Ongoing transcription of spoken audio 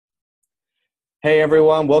Hey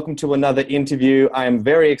everyone, welcome to another interview. I am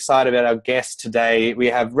very excited about our guest today. We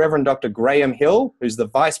have Rev Dr Graham Hill, who's the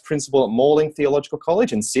Vice Principal at Morling Theological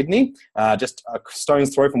College in Sydney, just a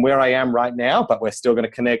stone's throw from where I am right now, but we're still going to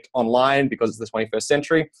connect online because it's the 21st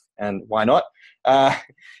century, and why not?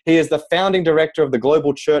 He is the founding director of the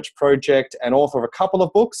Global Church Project and author of a couple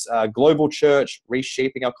of books, Global Church,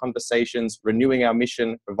 Reshaping Our Conversations, Renewing Our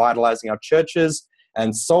Mission, Revitalising Our Churches,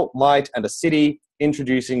 and Salt, Light and a City,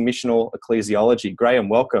 Introducing Missional Ecclesiology. Graham,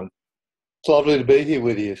 welcome. It's lovely to be here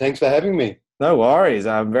with you. Thanks for having me. No worries.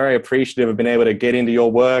 I'm very appreciative of being able to get into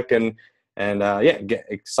your work and get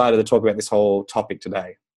excited to talk about this whole topic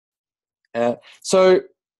today. So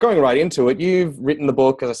going right into it, you've written the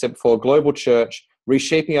book, as I said before, Global Church,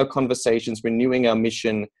 Reshaping Our Conversations, Renewing Our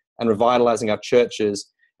Mission, and Revitalising Our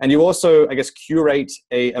Churches. And you also, I guess, curate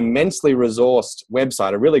a immensely resourced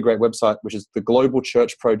website, a really great website, which is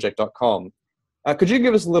theglobalchurchproject.com. Could you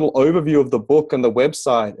give us a little overview of the book and the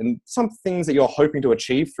website and some things that you're hoping to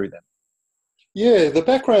achieve through them? Yeah, the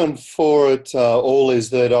background for it all is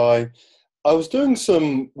that I was doing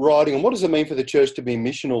some writing on what does it mean for the church to be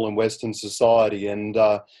missional in Western society. And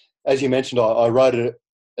as you mentioned, I wrote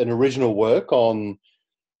an original work on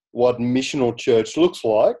what missional church looks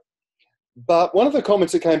like. But one of the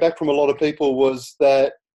comments that came back from a lot of people was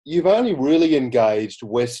that you've only really engaged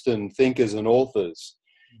Western thinkers and authors.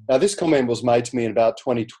 Now, this comment was made to me in about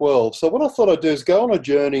 2012. So what I thought I'd do is go on a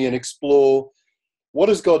journey and explore what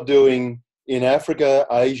is God doing in Africa,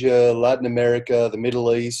 Asia, Latin America, the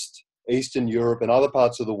Middle East, Eastern Europe, and other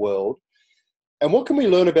parts of the world. And what can we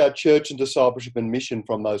learn about church and discipleship and mission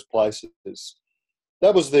from those places?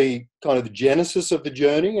 That was the kind of the genesis of the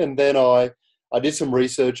journey. And then I did some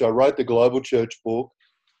research. I wrote the Global Church book.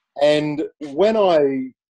 And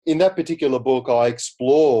in that particular book, I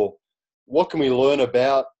explore what can we learn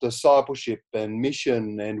about discipleship and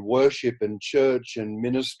mission and worship and church and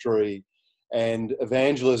ministry and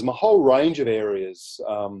evangelism, a whole range of areas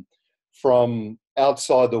from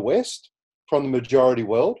outside the West, from the majority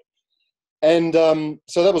world. And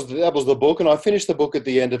so that was the book. And I finished the book at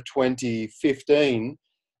the end of 2015.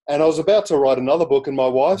 And I was about to write another book. And my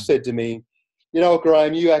wife said to me, you know,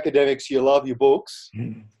 Graham, you academics, you love your books.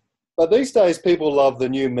 But these days, people love the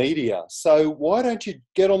new media. So why don't you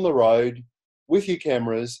get on the road with your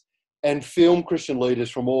cameras and film Christian leaders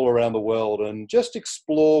from all around the world and just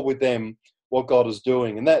explore with them what God is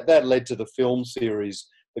doing? And that led to the film series,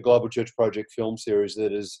 the Global Church Project film series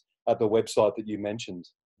that is at the website that you mentioned.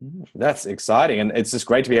 That's exciting. And it's just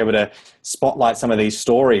great to be able to spotlight some of these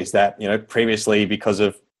stories that, previously, because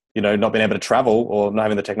of, not being able to travel or not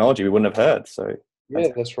having the technology, we wouldn't have heard. So yeah,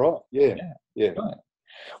 that's right. Yeah. Right.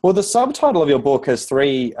 Well, the subtitle of your book has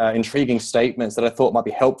three intriguing statements that I thought might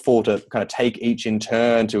be helpful to kind of take each in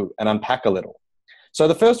turn and unpack a little. So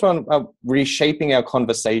the first one, reshaping our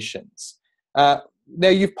conversations. Now,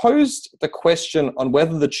 you've posed the question on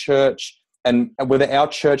whether the church and whether our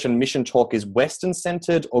church and mission talk is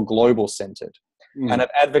Western-centered or global-centered, and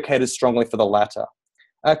have advocated strongly for the latter.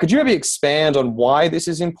 Could you maybe expand on why this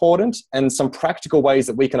is important and some practical ways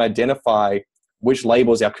that we can identify which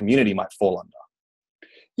labels our community might fall under?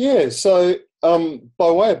 Yeah, so by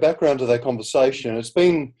way of background to that conversation, it's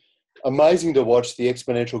been amazing to watch the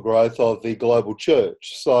exponential growth of the global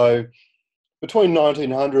church. So between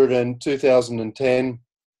 1900 and 2010,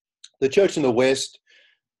 the church in the West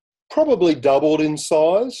probably doubled in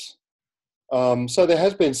size. So there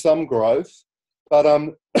has been some growth, but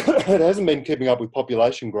it hasn't been keeping up with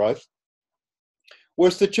population growth.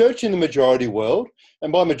 Whereas the church in the majority world,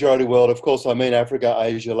 and by majority world, of course, I mean Africa,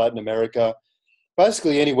 Asia, Latin America,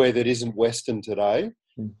 basically anywhere that isn't Western today,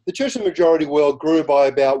 the church in the majority world grew by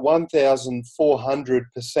about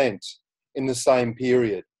 1,400% in the same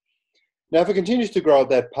period. Now, if it continues to grow at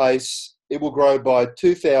that pace, it will grow by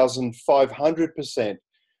 2,500%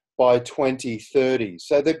 by 2030.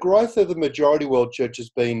 So the growth of the majority world church has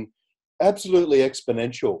been absolutely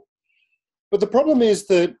exponential. But the problem is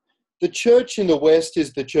that the church in the West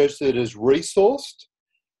is the church that is resourced.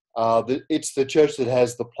 It's the church that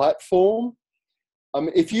has the platform.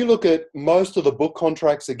 If you look at most of the book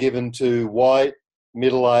contracts are given to white,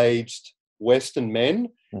 middle-aged, Western men.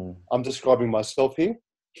 I'm describing myself here.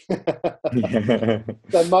 So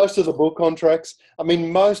most of the book contracts,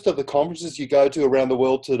 most of the conferences you go to around the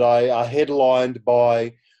world today are headlined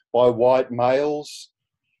by white males.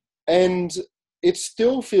 And it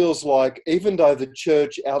still feels like, even though the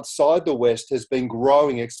church outside the West has been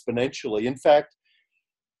growing exponentially, in fact,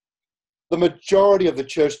 the majority of the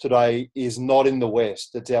church today is not in the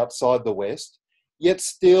West, it's outside the West, yet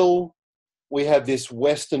still we have this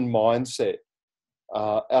Western mindset.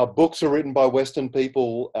 Our books are written by Western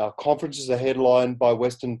people. Our conferences are headlined by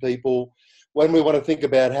Western people. When we want to think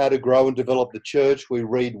about how to grow and develop the church, we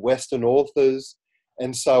read Western authors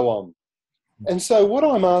and so on. And so what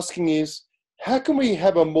I'm asking is, how can we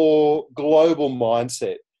have a more global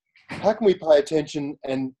mindset? How can we pay attention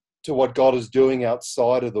to what God is doing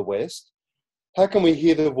outside of the West? How can we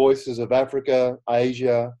hear the voices of Africa,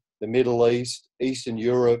 Asia, the Middle East, Eastern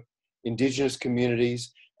Europe, Indigenous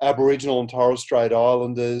communities, Aboriginal and Torres Strait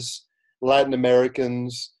Islanders, Latin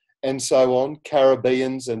Americans, and so on,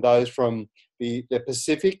 Caribbeans and those from the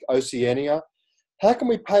Pacific, Oceania? How can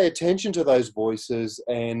we pay attention to those voices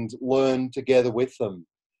and learn together with them?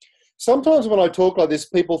 Sometimes when I talk like this,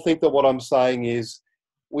 people think that what I'm saying is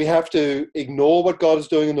we have to ignore what God is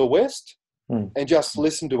doing in the West and just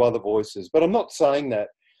listen to other voices. But I'm not saying that.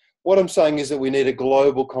 What I'm saying is that we need a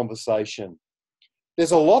global conversation.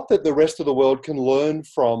 There's a lot that the rest of the world can learn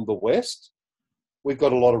from the West. We've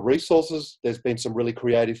got a lot of resources. There's been some really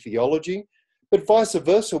creative theology. But vice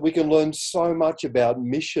versa, we can learn so much about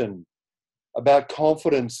mission, about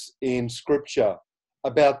confidence in Scripture,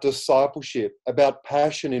 about discipleship, about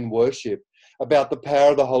passion in worship, about the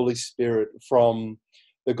power of the Holy Spirit from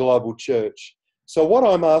the global church. So what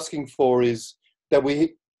I'm asking for is that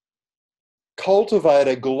we cultivate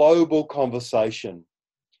a global conversation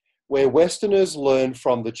where Westerners learn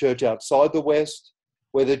from the church outside the West,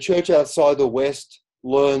 where the church outside the West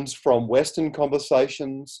learns from Western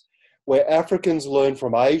conversations, where Africans learn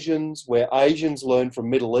from Asians, where Asians learn from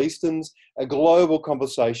Middle Easterns. A global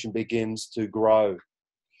conversation begins to grow.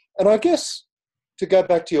 And I guess, to go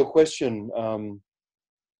back to your question,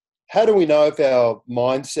 how do we know if our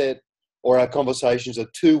mindset or our conversations are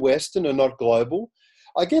too Western and not global?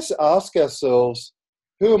 I guess ask ourselves,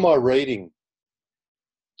 who am I reading?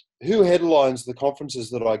 Who headlines the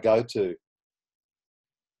conferences that I go to?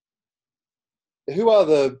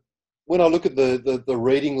 When I look at the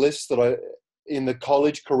reading lists in the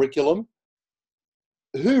college curriculum,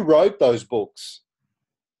 who wrote those books?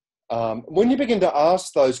 When you begin to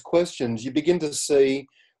ask those questions, you begin to see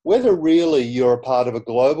whether really you're a part of a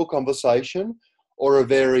global conversation or a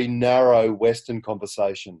very narrow Western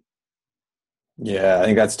conversation. Yeah, I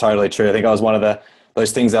think that's totally true. I think I was one of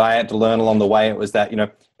those things that I had to learn along the way. It was that,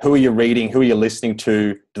 who are you reading? Who are you listening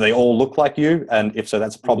to? Do they all look like you? And if so,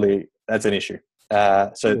 that's an issue.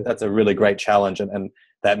 So that's a really great challenge. And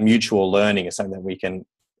that mutual learning is something that we can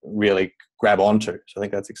really grab onto. So I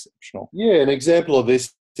think that's exceptional. Yeah, an example of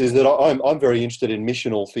this is that I'm very interested in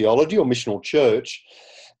missional theology or missional church.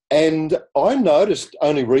 And I noticed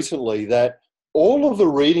only recently that all of the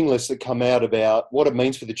reading lists that come out about what it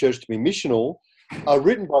means for the church to be missional are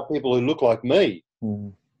written by people who look like me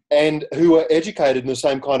and who are educated in the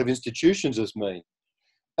same kind of institutions as me.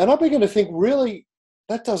 And I began to think, really,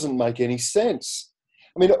 that doesn't make any sense.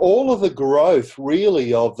 I mean, all of the growth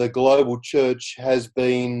really of the global church has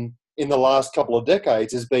been, in the last couple of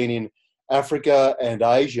decades, has been in Africa and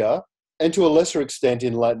Asia, and to a lesser extent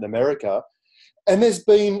in Latin America. And there's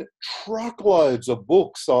been truckloads of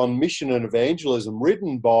books on mission and evangelism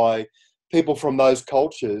written by people from those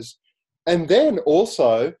cultures. And then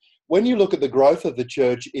also, when you look at the growth of the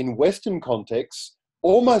church in Western contexts,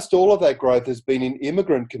 almost all of that growth has been in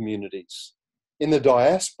immigrant communities, in the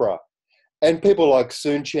diaspora. And people like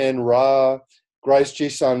Soon Chan Ra, Grace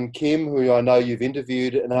Ji-sun Kim, who I know you've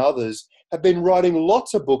interviewed, and others, have been writing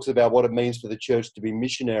lots of books about what it means for the church to be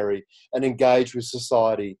missionary and engage with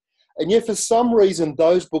society. And yet, for some reason,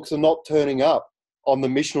 those books are not turning up on the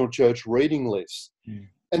missional church reading list.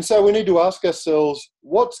 And so we need to ask ourselves,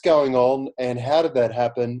 what's going on and how did that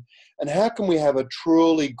happen? And how can we have a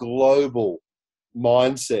truly global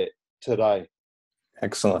mindset today?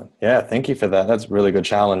 Excellent. Yeah, thank you for that. That's a really good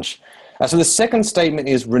challenge. So the second statement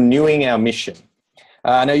is renewing our mission.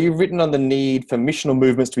 Now, you've written on the need for missional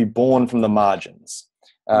movements to be born from the margins.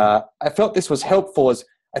 I felt this was helpful as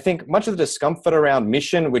I think much of the discomfort around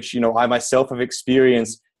mission, which, I myself have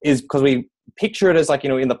experienced, is because we picture it as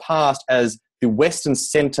in the past as the Western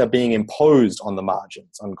center being imposed on the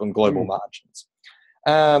margins, on global margins.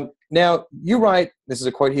 Now, you write, this is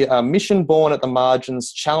a quote here, mission born at the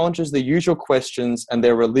margins challenges the usual questions and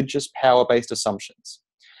their religious power-based assumptions.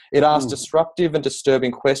 It asks disruptive and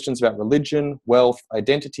disturbing questions about religion, wealth,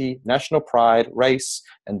 identity, national pride, race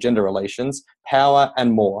and gender relations, power,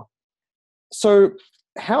 and more. So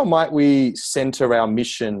how might we center our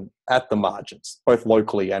mission at the margins, both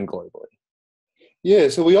locally and globally? Yeah,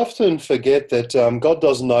 so we often forget that God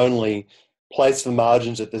doesn't only place the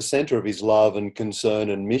margins at the center of his love and concern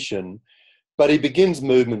and mission, but he begins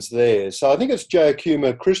movements there. So I think it's Joachim,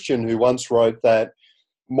 a Christian, who once wrote that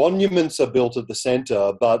monuments are built at the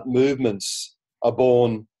center, but movements are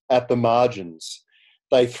born at the margins.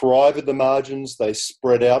 They thrive at the margins, they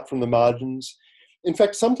spread out from the margins. In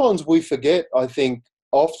fact, sometimes we forget, I think,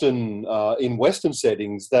 often in Western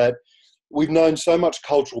settings, that we've known so much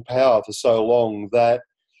cultural power for so long that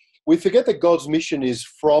we forget that God's mission is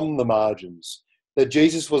from the margins, that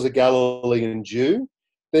Jesus was a Galilean Jew,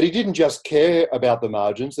 that he didn't just care about the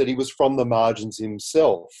margins, that he was from the margins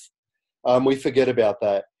himself. We forget about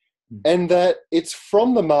that. And that it's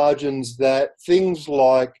from the margins that things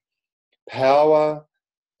like power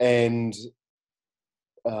and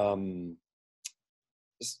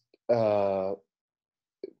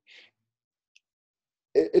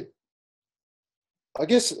I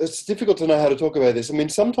guess it's difficult to know how to talk about this. I mean,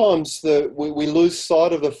 sometimes we lose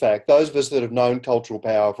sight of the fact, those of us that have known cultural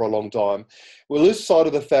power for a long time, we lose sight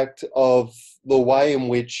of the fact of the way in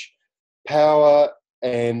which power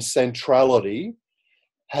and centrality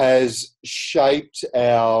has shaped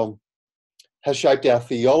our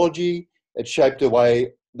theology. It shaped the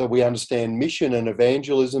way that we understand mission and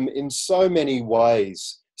evangelism in so many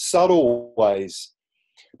ways, subtle ways.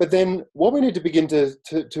 But then what we need to begin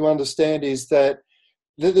to understand is that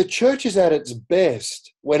the church is at its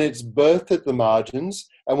best when it's birthed at the margins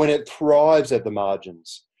and when it thrives at the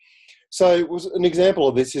margins. So an example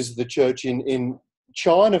of this is the church in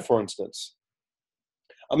China, for instance.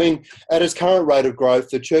 I mean, at its current rate of growth,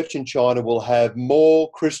 the church in China will have more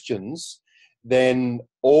Christians than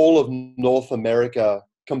all of North America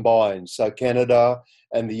combined, so Canada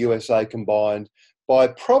and the USA combined.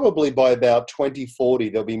 Probably by about 2040,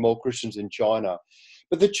 there'll be more Christians in China.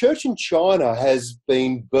 But the church in China has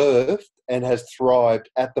been birthed and has thrived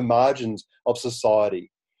at the margins of society.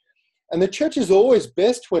 And the church is always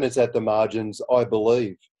best when it's at the margins, I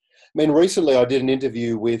believe. I mean, recently I did an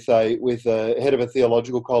interview with a head of a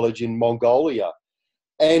theological college in Mongolia,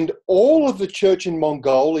 and all of the church in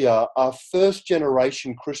Mongolia are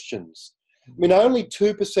first-generation Christians. I mean, only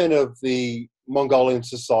 2% of the Mongolian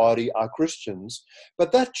society are Christians,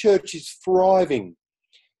 but that church is thriving.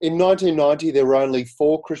 In 1990, there were only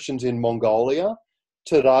 4 Christians in Mongolia.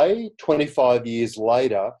 Today, 25 years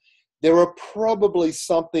later, there are probably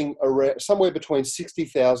somewhere between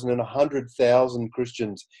 60,000 and 100,000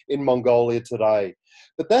 Christians in Mongolia today.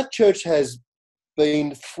 But that church has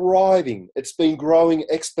been thriving. It's been growing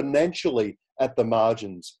exponentially at the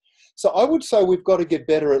margins. So I would say we've got to get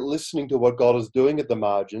better at listening to what God is doing at the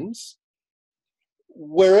margins.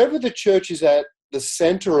 Wherever the church is at the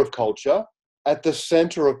center of culture, at the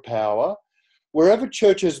center of power, wherever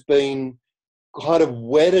church has been kind of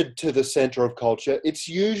wedded to the center of culture, it's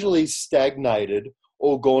usually stagnated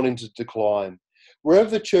or gone into decline. Wherever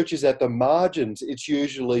the church is at the margins, it's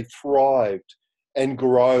usually thrived and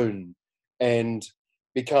grown and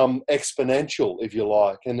become exponential, if you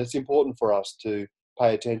like. And it's important for us to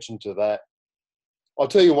pay attention to that. I'll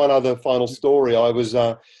tell you one other final story. I was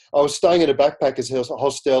staying at a backpackers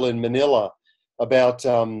hostel in Manila about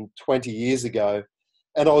 20 years ago,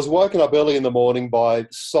 and I was woken up early in the morning by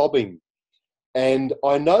sobbing. And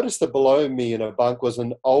I noticed that below me in a bunk was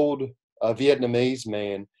an old Vietnamese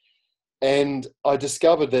man. And I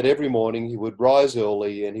discovered that every morning he would rise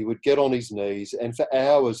early and he would get on his knees, and for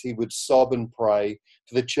hours he would sob and pray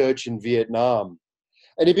for the church in Vietnam.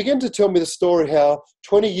 And he began to tell me the story how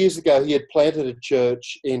 20 years ago he had planted a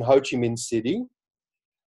church in Ho Chi Minh City.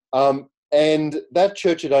 And that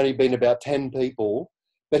church had only been about 10 people,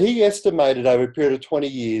 but he estimated over a period of 20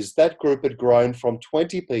 years that group had grown from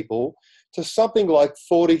 20 people to something like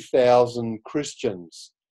 40,000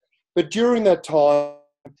 Christians. But during that time,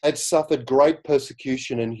 they'd suffered great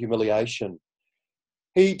persecution and humiliation.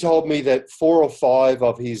 He told me that 4 or 5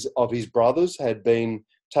 of his brothers had been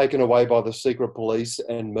taken away by the secret police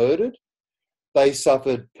and murdered. They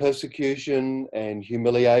suffered persecution and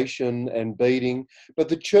humiliation and beating, but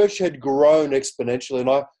the church had grown exponentially. And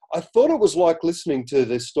I thought it was like listening to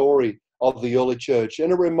the story of the early church,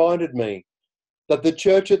 and it reminded me that the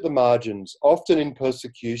church at the margins, often in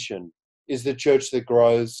persecution, is the church that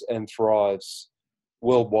grows and thrives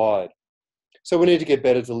worldwide. So we need to get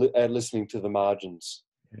better at listening to the margins.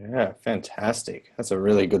 Yeah, fantastic. That's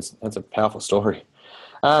a powerful story.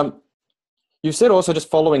 You said also,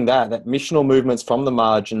 just following that missional movements from the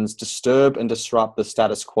margins disturb and disrupt the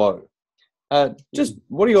status quo. Just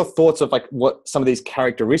what are your thoughts of what some of these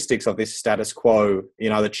characteristics of this status quo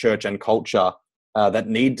in either church and culture that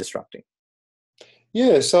need disrupting?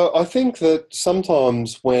 Yeah, so I think that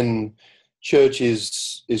sometimes when church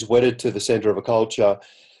is wedded to the center of a culture,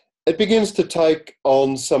 it begins to take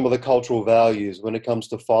on some of the cultural values when it comes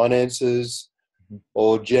to finances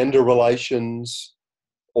or gender relations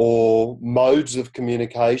or modes of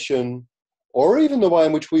communication or even the way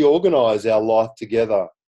in which we organise our life together.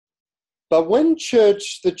 But when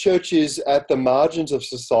the church is at the margins of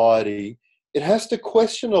society, it has to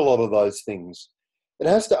question a lot of those things. It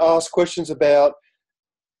has to ask questions about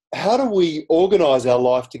how do we organise our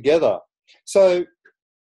life together. So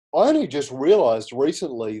I only just realised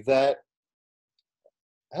recently that,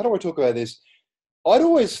 how do I talk about this? I'd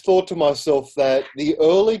always thought to myself that the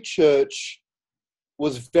early church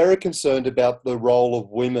was very concerned about the role of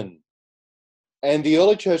women. And the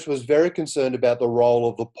early church was very concerned about the role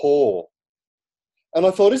of the poor. And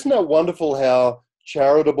I thought, isn't that wonderful how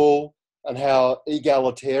charitable and how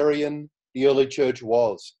egalitarian the early church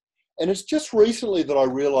was? And it's just recently that I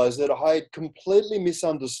realised that I had completely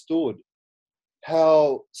misunderstood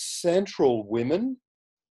how central women,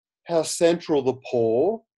 how central the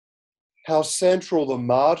poor, how central the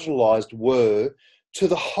marginalised were to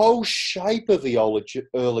the whole shape of the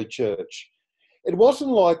early church. It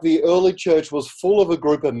wasn't like the early church was full of a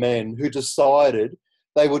group of men who decided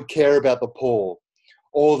they would care about the poor,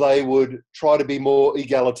 or they would try to be more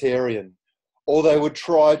egalitarian, or they would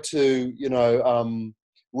try to,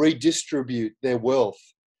 redistribute their wealth.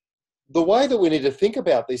 The way that we need to think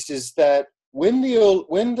about this is that when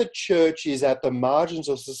the church is at the margins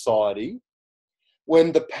of society,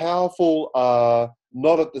 when the powerful are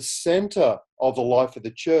not at the centre of the life of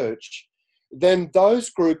the church, then those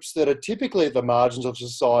groups that are typically at the margins of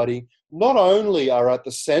society not only are at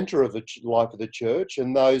the centre of the life of the church,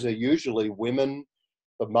 and those are usually women,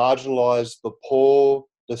 the marginalised, the poor,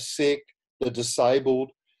 the sick, the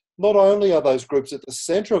disabled. Not only are those groups at the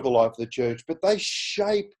centre of the life of the church, but they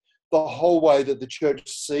shape the whole way that the church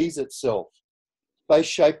sees itself. They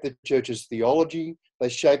shape the church's theology, they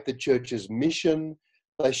shape the church's mission,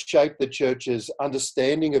 they shape the church's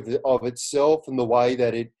understanding of itself and the way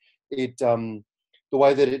that it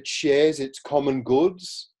shares its common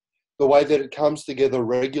goods, the way that it comes together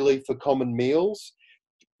regularly for common meals.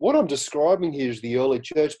 What I'm describing here is the early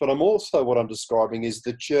church, but what I'm describing is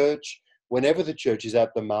the church whenever the church is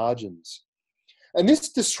at the margins. And this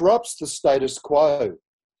disrupts the status quo.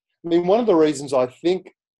 I mean, one of the reasons I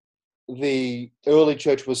think the early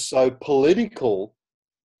church was so political,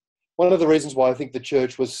 one of the reasons why I think the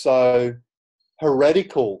church was so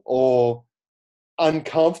heretical or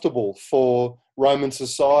uncomfortable for Roman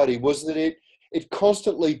society was that it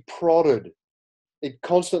constantly prodded, it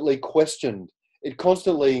constantly questioned, it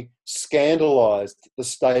constantly scandalized the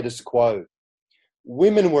status quo.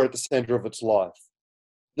 Women were at the center of its life.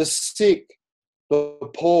 The sick, the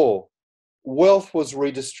poor, wealth was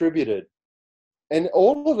redistributed. And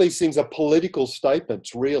all of these things are political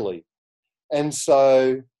statements, really. And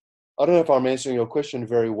so, I don't know if I'm answering your question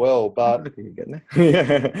very well, but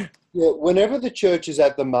Yeah. whenever the church is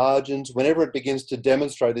at the margins, whenever it begins to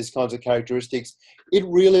demonstrate these kinds of characteristics, it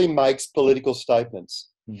really makes political statements.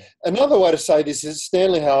 Another way to say this is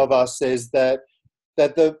Stanley Hauerwas says that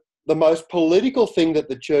the most political thing that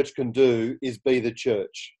the church can do is be the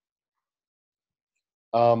church.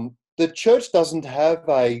 The church doesn't have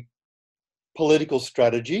a political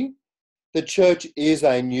strategy. The church is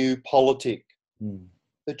a new politic.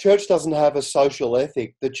 The church doesn't have a social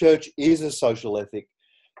ethic. The church is a social ethic.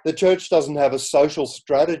 The church doesn't have a social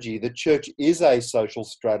strategy. The church is a social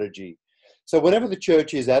strategy. So whenever the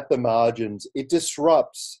church is at the margins, it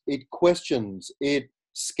disrupts, it questions, it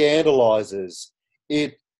scandalizes,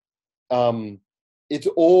 it's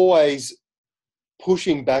always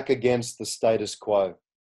pushing back against the status quo.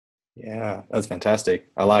 Yeah, that's fantastic.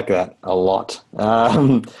 I like that a lot.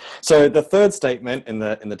 So the third statement in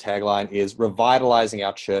the tagline is revitalizing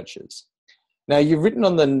our churches. Now, you've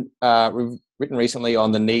written recently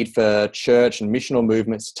on the need for church and missional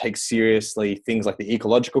movements to take seriously things like the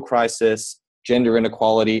ecological crisis, gender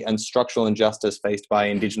inequality, and structural injustice faced by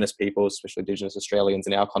Indigenous peoples, especially Indigenous Australians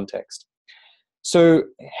in our context. So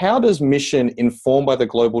how does mission informed by the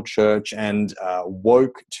global church and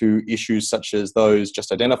woke to issues such as those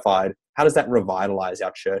just identified, how does that revitalize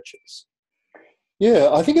our churches? Yeah,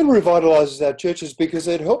 I think it revitalizes our churches because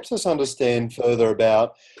it helps us understand further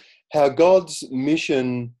about how God's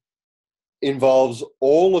mission involves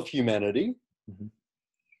all of humanity,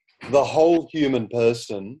 the whole human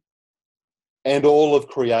person, and all of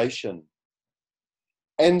creation.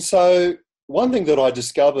 And so one thing that I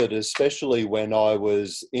discovered, especially when I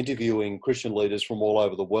was interviewing Christian leaders from all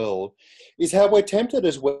over the world, is how we're tempted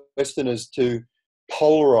as Westerners to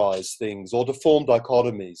polarize things or to form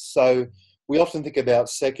dichotomies. So we often think about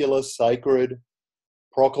secular, sacred,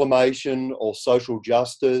 proclamation, or social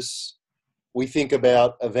justice. We think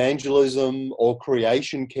about evangelism or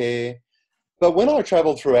creation care. But when I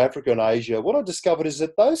traveled through Africa and Asia, what I discovered is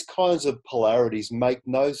that those kinds of polarities make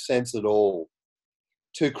no sense at all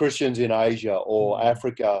to Christians in Asia or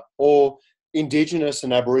Africa or Indigenous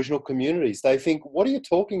and Aboriginal communities. They think, what are you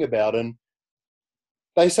talking about? And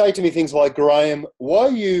they say to me things like, Graham, why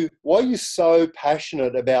are you so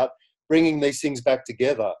passionate about bringing these things back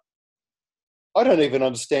together? I don't even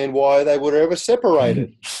understand why they were ever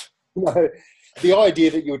separated. You know, the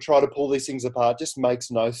idea that you would try to pull these things apart just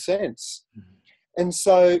makes no sense. And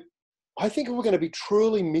so I think if we're going to be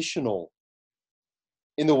truly missional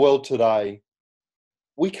in the world today,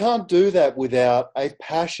 we can't do that without a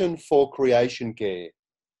passion for creation care.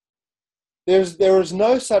 There is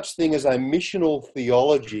no such thing as a missional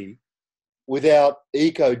theology without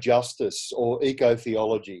eco-justice or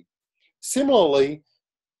eco-theology. Similarly,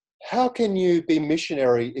 how can you be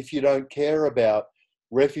missionary if you don't care about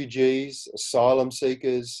refugees, asylum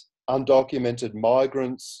seekers, undocumented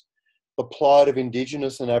migrants, the plight of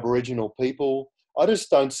Indigenous and Aboriginal people? I just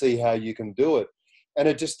don't see how you can do it. And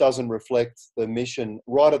it just doesn't reflect the mission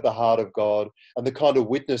right at the heart of God and the kind of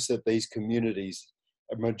witness that these communities,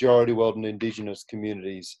 majority world and Indigenous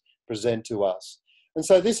communities, present to us. And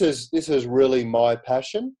so this is really my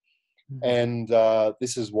passion. And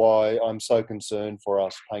this is why I'm so concerned for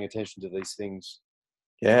us paying attention to these things.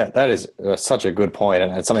 Yeah, that is such a good point,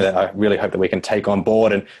 and it's something that I really hope that we can take on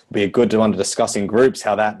board, and be a good one to discuss in groups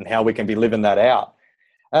how we can be living that out.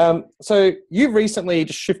 So you've recently,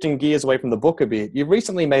 just shifting gears away from the book a bit, you've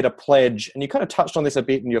recently made a pledge, and you kind of touched on this a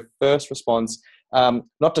bit in your first response,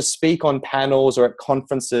 not to speak on panels or at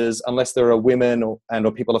conferences unless there are women or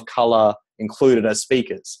people of colour included as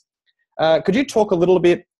speakers. Could you talk a little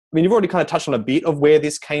bit, I mean, you've already kind of touched on a bit of where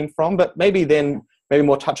this came from, but maybe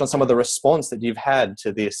more touch on some of the response that you've had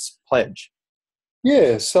to this pledge.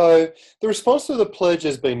 Yeah, so the response to the pledge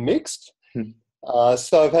has been mixed.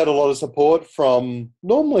 So I've had a lot of support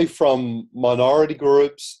normally from minority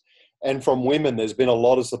groups and from women. There's been a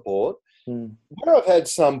lot of support. Where I've had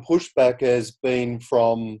some pushback has been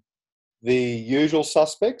from the usual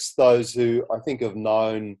suspects, those who I think have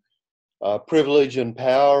known privilege and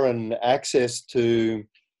power and access to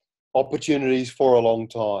opportunities for a long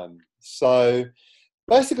time. So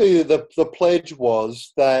basically the pledge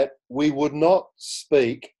was that we would not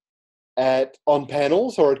speak on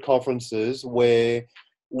panels or at conferences where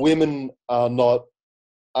women are not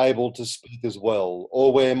able to speak as well,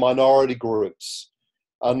 or where minority groups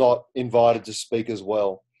are not invited to speak as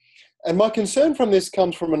well. And my concern from this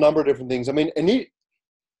comes from a number of different things. I mean,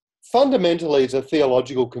 fundamentally, it's a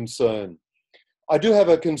theological concern. I do have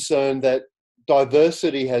a concern that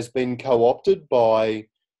diversity has been co-opted by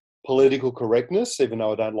political correctness, even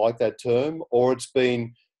though I don't like that term, or it's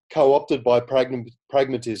been co-opted by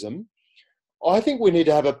pragmatism. I think we need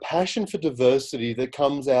to have a passion for diversity that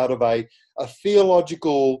comes out of a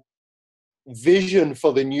theological vision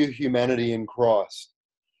for the new humanity in Christ.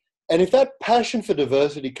 And if that passion for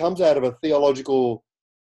diversity comes out of a theological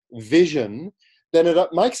vision, then it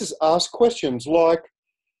makes us ask questions like,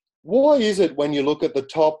 why is it when you look at the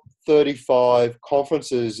top 35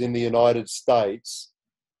 conferences in the United States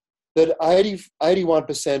that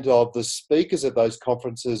 81% of the speakers at those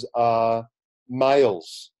conferences are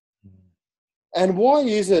males? And why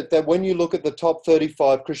is it that when you look at the top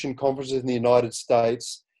 35 Christian conferences in the United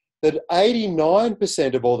States, that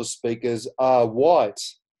 89% of all the speakers are white?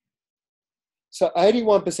 So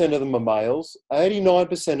 81% of them are males,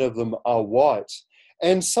 89% of them are white.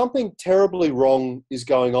 And something terribly wrong is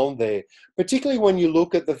going on there, particularly when you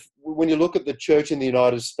look at the church in the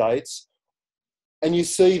United States, and you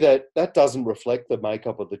see that doesn't reflect the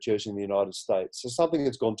makeup of the church in the United States. So something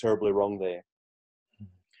has gone terribly wrong there.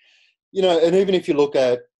 You know, and even if you look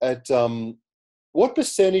at what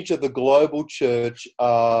percentage of the global church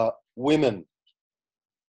are women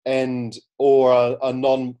or are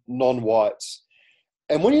non-whites,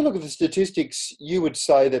 and when you look at the statistics, you would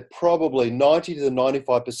say that probably 90 to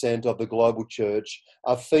 95% of the global church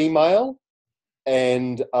are female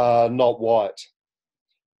and are not white.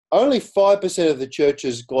 Only 5% of the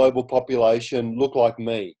church's global population look like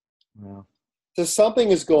me. Wow. So something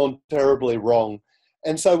has gone terribly wrong.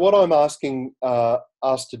 And so what I'm asking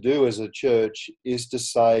us to do as a church is to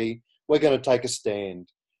say, we're going to take a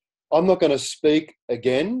stand. I'm not going to speak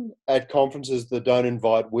again at conferences that don't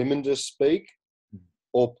invite women to speak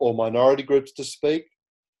or minority groups to speak.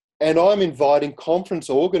 And I'm inviting conference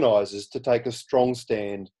organisers to take a strong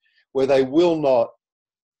stand where they will not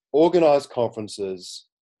organise conferences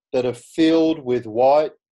that are filled with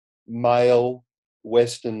white, male,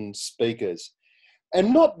 Western speakers.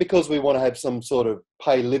 And not because we want to have some sort of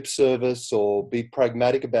pay lip service or be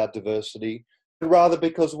pragmatic about diversity, rather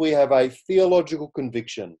because we have a theological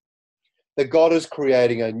conviction that God is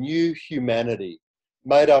creating a new humanity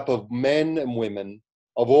made up of men and women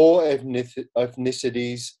of all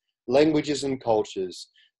ethnicities, languages and cultures.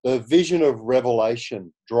 The vision of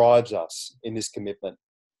revelation drives us in this commitment.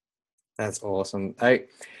 That's awesome. It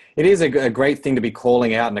is a great thing to be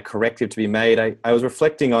calling out and a corrective to be made. I was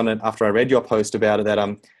reflecting on it after I read your post about it that I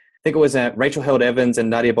think it was Rachel Held Evans and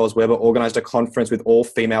Nadia Bosweber organised a conference with all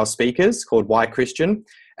female speakers called Why Christian,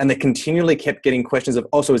 and they continually kept getting questions of,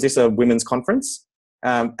 oh, so is this a women's conference?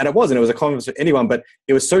 And it wasn't. It was a conference for anyone, but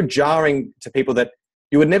it was so jarring to people that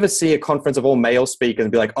you would never see a conference of all male speakers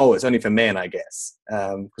and be like, oh, it's only for men, I guess,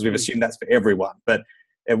 because we've assumed that's for everyone. But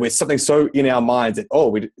with something so in our minds that,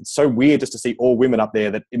 it's so weird just to see all women up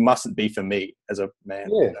there that it mustn't be for me as a man.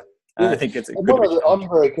 Yeah. I think it's good. I'm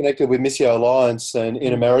very connected with Missio Alliance and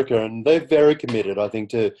in America, and they're very committed, I think,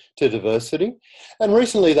 to diversity. And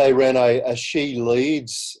recently they ran a She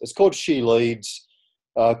Leads, it's called She Leads,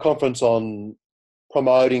 conference on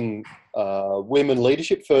promoting women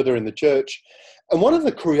leadership further in the church. And one of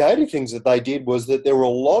the creative things that they did was that there were a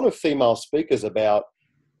lot of female speakers about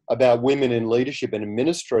women in leadership and in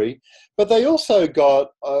ministry, but they also got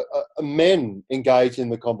men engaged in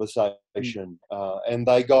the conversation, and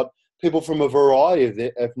they got people from a variety of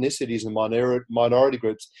ethnicities and minority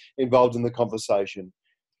groups involved in the conversation.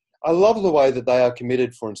 I love the way that they are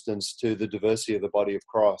committed, for instance, to the diversity of the body of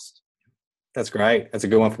Christ. That's great. That's a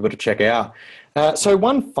good one for people to check out. So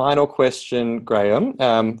one final question, Graham,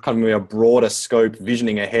 kind of maybe a broader scope,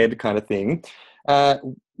 visioning ahead kind of thing.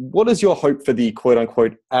 What is your hope for the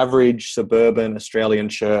quote-unquote average suburban Australian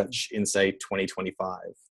church in, say, 2025?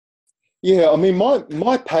 Yeah, I mean,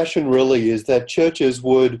 my passion really is that churches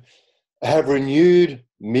would have renewed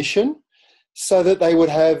mission so that they would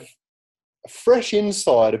have fresh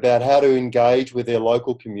insight about how to engage with their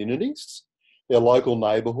local communities, their local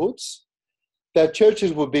neighbourhoods, that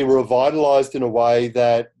churches would be revitalised in a way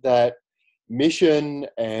that mission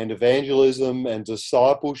and evangelism and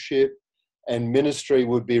discipleship and ministry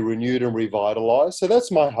would be renewed and revitalised. So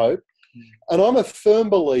that's my hope. And I'm a firm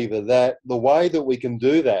believer that the way that we can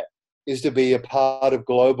do that is to be a part of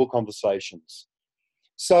global conversations.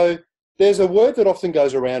 So there's a word that often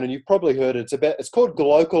goes around, and you've probably heard it. It's called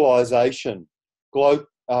glocalization,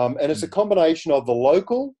 and it's a combination of the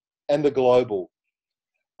local and the global.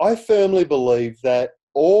 I firmly believe that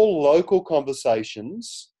all local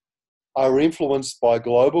conversations are influenced by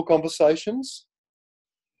global conversations,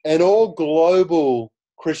 and all global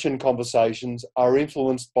Christian conversations are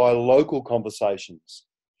influenced by local conversations.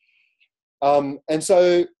 And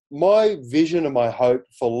so my vision and my hope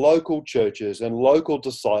for local churches and local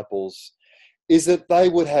disciples is that they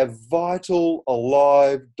would have vital,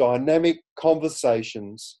 alive, dynamic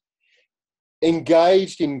conversations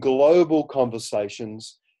engaged in global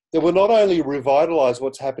conversations that would not only revitalise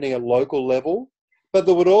what's happening at local level, but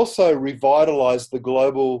that would also revitalise the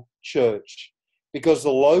global church, because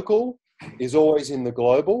the local is always in the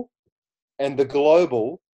global and the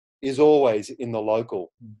global is always in the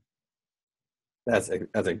local. That's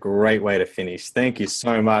a great way to finish. Thank you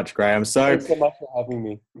so much, Graham. Thanks so much for having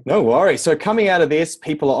me. No worries. So coming out of this,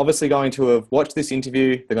 people are obviously going to have watched this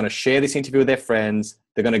interview. They're going to share this interview with their friends.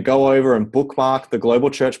 They're going to go over and bookmark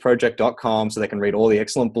theglobalchurchproject.com so they can read all the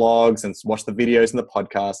excellent blogs and watch the videos and the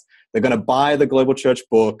podcast. They're going to buy the Global Church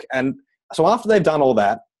book. And so after they've done all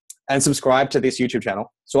that and subscribe to this YouTube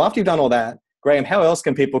channel, so after you've done all that, Graham, how else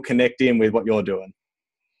can people connect in with what you're doing?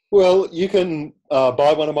 Well, you can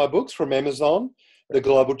buy one of my books from Amazon. The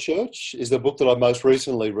Global Church is the book that I've most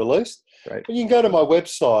recently released. Right. And you can go to my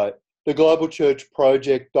website,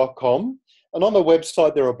 theglobalchurchproject.com. And on the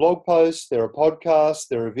website, there are blog posts, there are podcasts,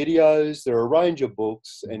 there are videos, there are a range of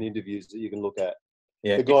books and interviews that you can look at.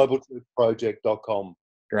 Yeah. Theglobalchurchproject.com.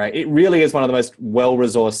 Great. It really is one of the most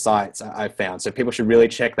well-resourced sites I've found. So people should really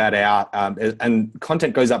check that out. And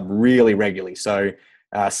content goes up really regularly. So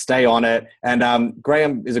stay on it. And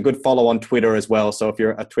Graham is a good follow on Twitter as well. So if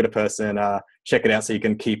you're a Twitter person, check it out so you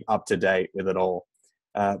can keep up to date with it all.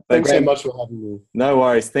 Thanks so much for having me. No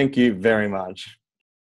worries. Thank you very much.